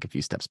 and I take a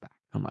few steps back.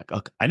 I'm like,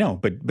 okay, I know,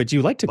 but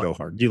you like to go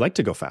hard. You like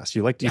to go fast.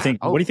 What do you think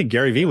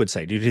Gary Vee would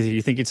say? Do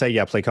you think he'd say,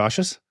 yeah, play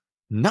cautious?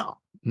 No.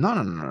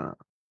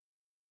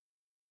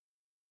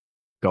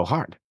 go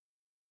hard.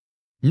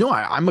 No,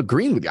 I'm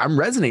agreeing with you. I'm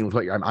resonating with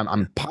what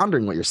I'm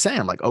pondering what you're saying.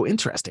 I'm like, oh,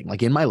 interesting.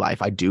 Like in my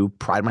life, I do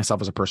pride myself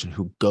as a person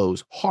who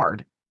goes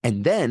hard.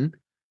 And then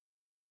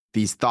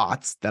these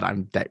thoughts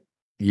that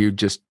you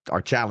just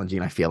are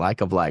challenging, I feel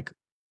like, of like,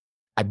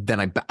 I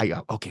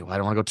go, okay, well, I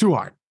don't want to go too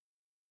hard.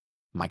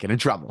 I might get in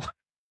trouble.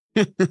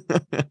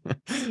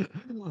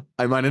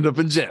 I might end up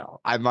in jail.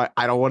 I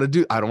don't want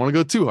to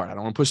go too hard. I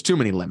don't want to push too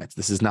many limits.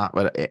 This is not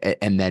what,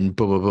 and then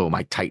boom, boom, boom,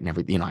 I tighten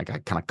everything, I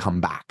kind of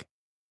come back.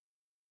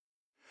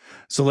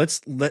 So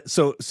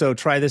so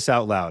try this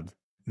out loud.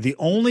 The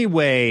only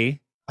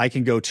way I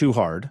can go too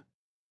hard.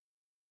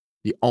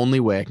 The only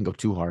way I can go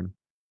too hard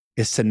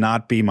is to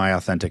not be my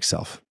authentic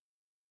self.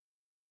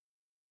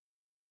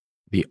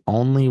 The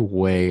only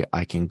way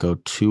I can go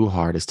too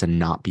hard is to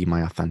not be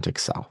my authentic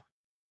self.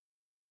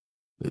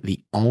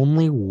 The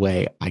only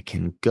way I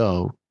can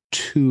go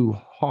too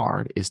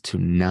hard is to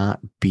not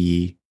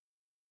be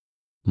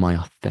my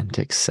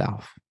authentic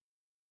self.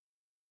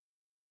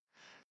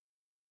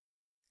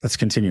 Let's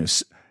continue.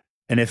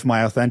 And if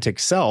my authentic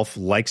self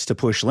likes to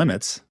push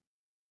limits.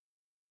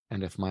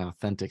 And if my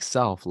authentic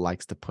self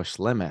likes to push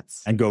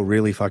limits. And go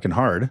really fucking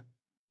hard.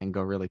 And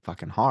go really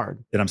fucking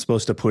hard. Then I'm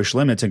supposed to push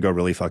limits and go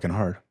really fucking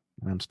hard.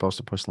 And I'm supposed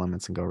to push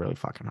limits and go really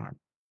fucking hard.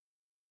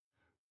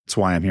 That's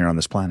why I'm here on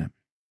this planet.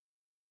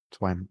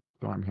 That's why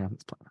I'm here on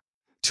this planet.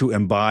 To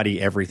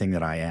embody everything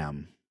that I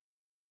am.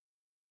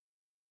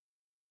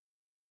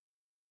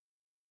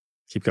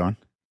 Keep going.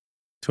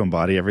 To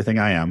embody everything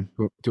I am.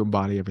 To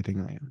embody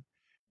everything I am.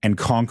 And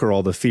conquer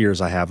all the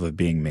fears I have of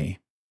being me.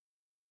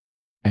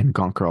 And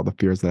conquer all the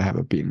fears that I have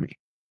of being me.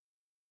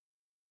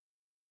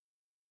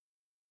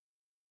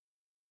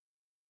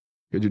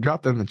 Could you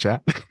drop that in the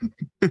chat?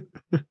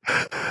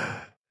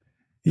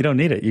 You don't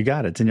need it. You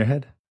got it. It's in your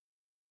head.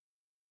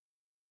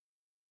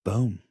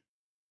 Boom.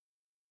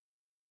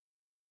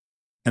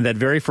 And that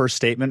very first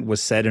statement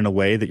was said in a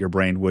way that your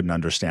brain wouldn't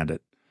understand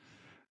it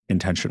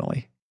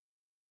intentionally.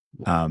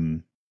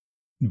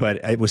 But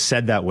it was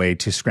said that way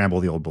to scramble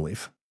the old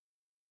belief.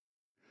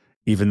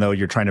 Even though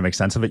you're trying to make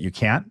sense of it, you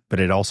can't, but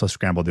it also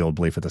scrambled the old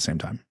belief at the same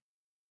time.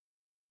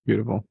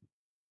 Beautiful.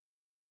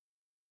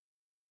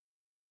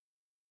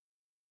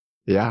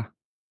 Yeah.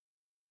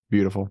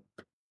 Beautiful.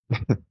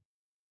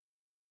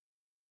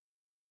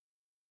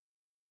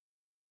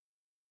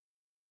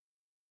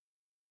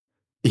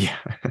 Yeah.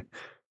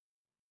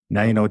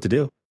 Now you know what to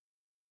do.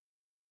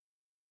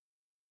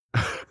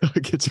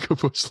 Get to go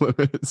push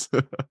limits.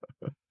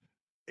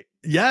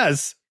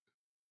 Yes.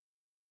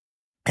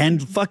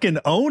 And fucking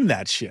own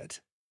that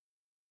shit.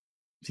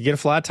 If you get a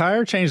flat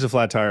tire, change the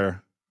flat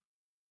tire.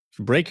 If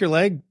you break your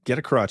leg, get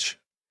a crutch.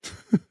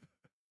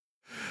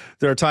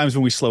 There are times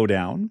when we slow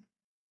down.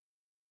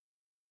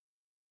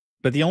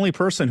 But the only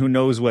person who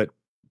knows what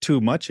too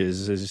much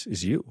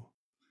is you.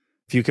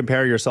 If you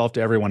compare yourself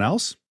to everyone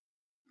else,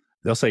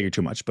 they'll say you're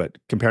too much, but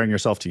comparing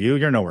yourself to you,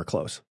 you're nowhere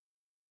close.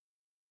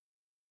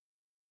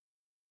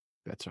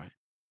 That's right.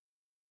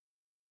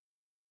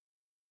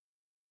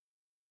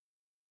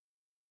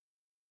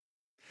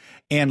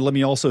 And let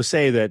me also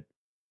say that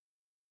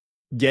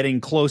getting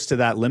close to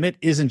that limit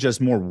isn't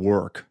just more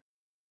work.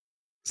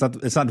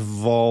 It's not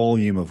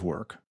volume of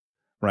work,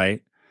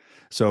 right?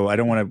 So I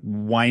don't want to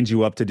wind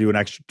you up to do an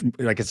extra,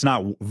 like it's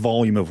not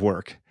volume of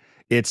work.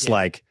 It's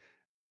like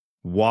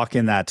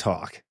walking that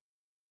talk.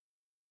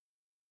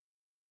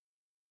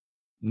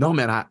 No,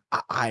 man,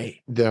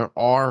 there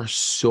are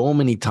so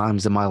many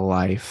times in my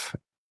life,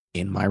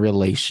 in my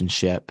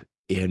relationship,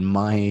 in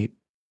my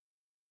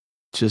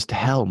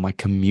my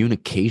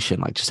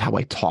communication, like just how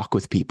I talk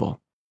with people,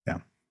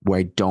 where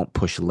I don't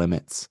push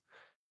limits.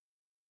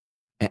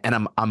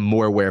 And I'm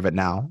more aware of it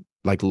now,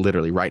 like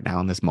literally right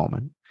now in this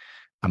moment.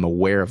 I'm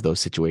aware of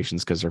those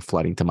situations because they're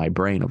flooding to my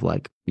brain of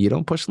like, you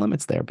don't push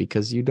limits there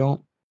because you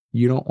don't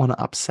want to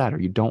upset, or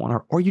you don't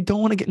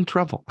want to get in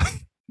trouble.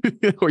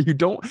 Or you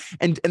don't,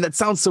 and that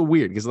sounds so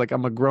weird because like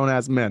I'm a grown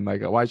ass man.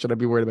 Like, why should I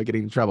be worried about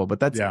getting in trouble? But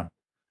that's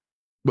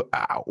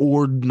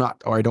or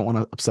not, or I don't want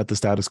to upset the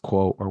status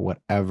quo or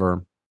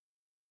whatever.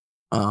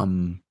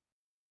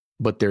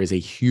 But there is a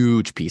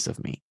huge piece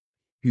of me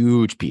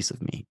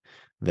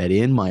that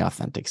in my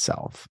authentic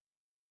self,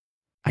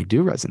 I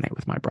do resonate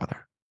with my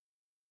brother.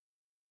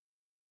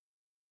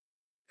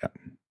 Yeah.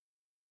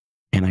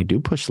 And I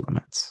do push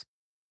limits.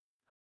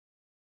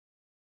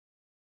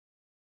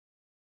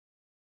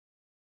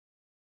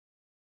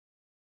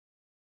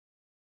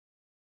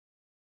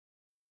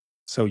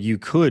 So you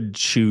could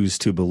choose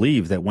to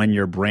believe that when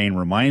your brain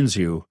reminds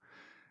you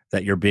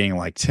that you're being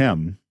like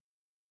Tim,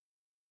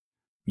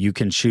 you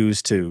can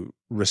choose to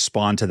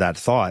respond to that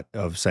thought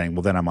of saying,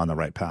 well, then I'm on the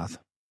right path.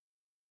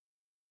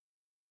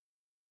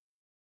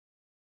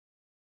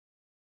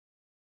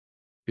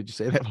 Could you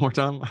say that more,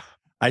 Tom?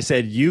 I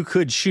said you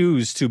could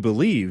choose to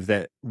believe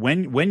that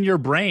when your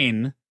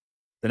brain,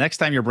 the next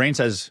time your brain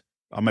says,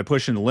 am I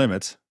pushing the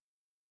limits?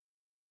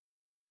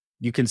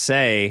 You can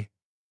say,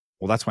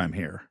 well, that's why I'm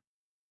here.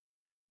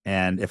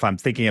 And if I'm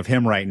thinking of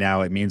him right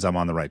now, it means I'm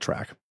on the right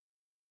track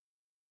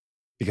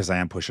because I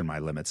am pushing my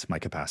limits, my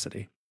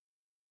capacity.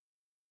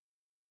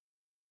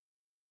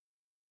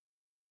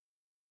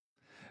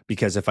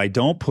 Because if I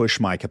don't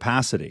push my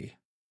capacity,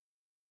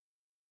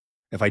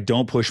 if I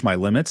don't push my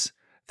limits,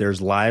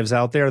 there's lives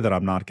out there that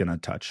I'm not going to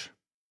touch.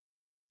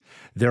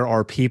 There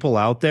are people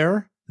out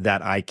there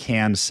that I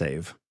can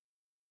save,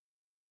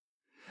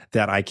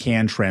 that I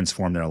can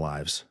transform their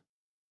lives.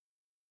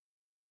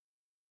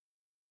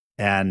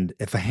 And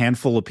if a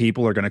handful of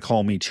people are going to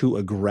call me too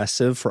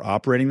aggressive for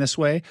operating this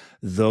way,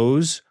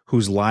 those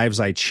whose lives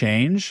I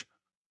change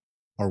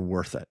are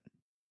worth it.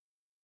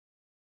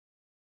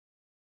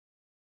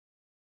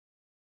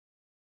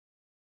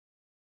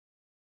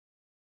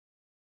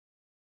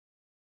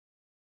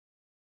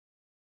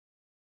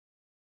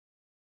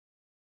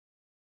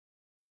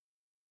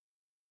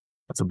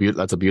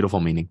 That's a beautiful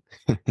meaning.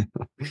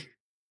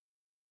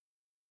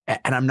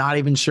 And I'm not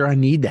even sure I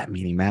need that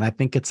meaning, man. I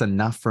think it's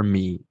enough for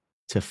me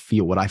to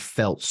feel what I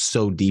felt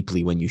so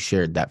deeply when you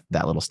shared that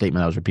little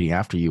statement I was repeating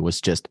after you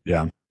was just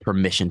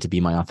permission to be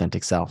my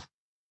authentic self.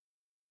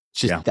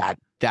 Just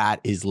that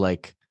is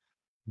like,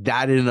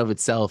 that in and of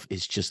itself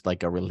is just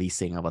like a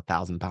releasing of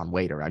 1,000-pound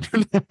weight around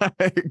your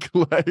neck.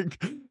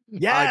 Like,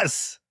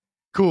 yes.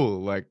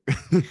 Cool. Like,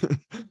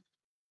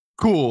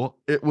 cool.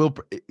 It will.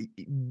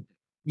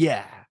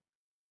 Yeah.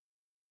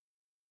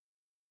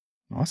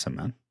 Awesome,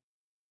 man.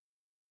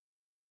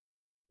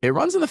 It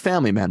runs in the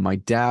family, man. My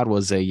dad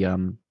was a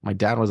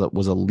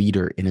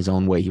leader in his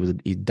own way. He was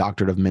a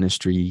doctorate of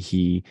ministry.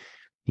 He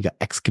got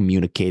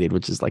excommunicated,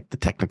 which is like the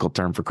technical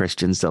term for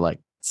Christians to like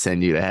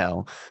send you to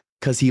hell.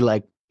 Cause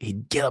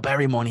he'd get up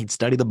every morning, he'd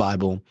study the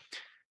Bible,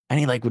 and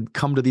he like would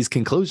come to these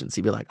conclusions.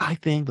 He'd be like, I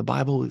think the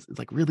Bible is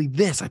like really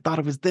this. I thought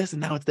it was this,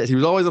 and now it's this. He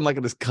was always on like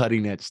this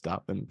cutting edge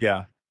stuff. And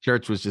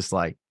church was just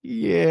like,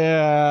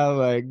 yeah,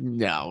 like,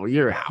 no,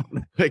 you're out.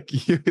 Like,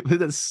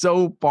 that's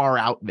so far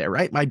out there,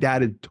 right? My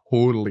dad is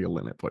totally a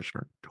limit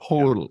pusher.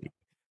 Totally.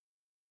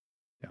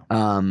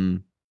 Yeah.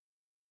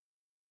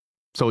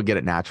 So we get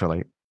it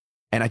naturally.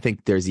 And I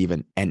think there's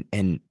even, and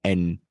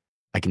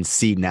I can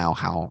see now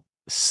how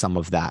some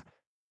of that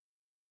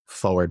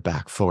forward,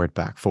 back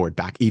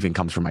even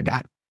comes from my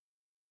dad.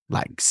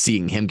 Like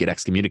seeing him get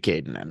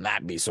excommunicated and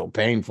that'd be so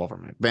painful for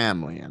my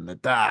family and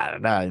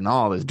and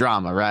all this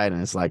drama, right?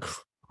 And it's like,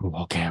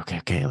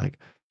 okay. Like,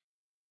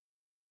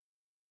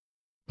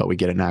 but we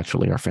get it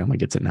naturally. Our family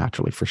gets it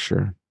naturally for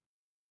sure.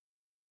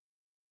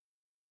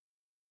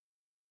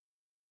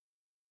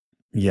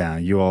 Yeah,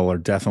 you all are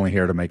definitely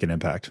here to make an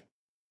impact.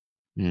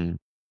 Mm.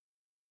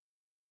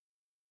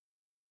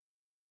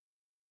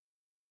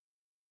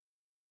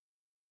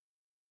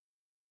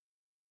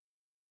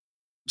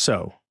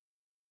 So,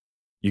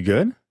 you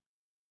good?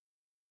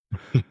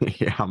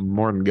 Yeah, I'm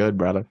more than good,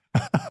 brother.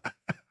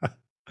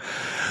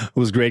 It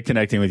was great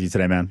connecting with you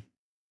today, man.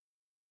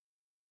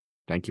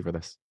 Thank you for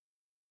this.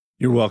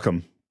 You're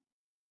welcome.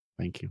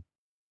 Thank you.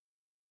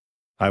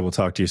 I will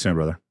talk to you soon,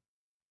 brother.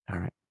 All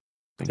right.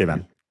 See you,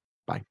 man.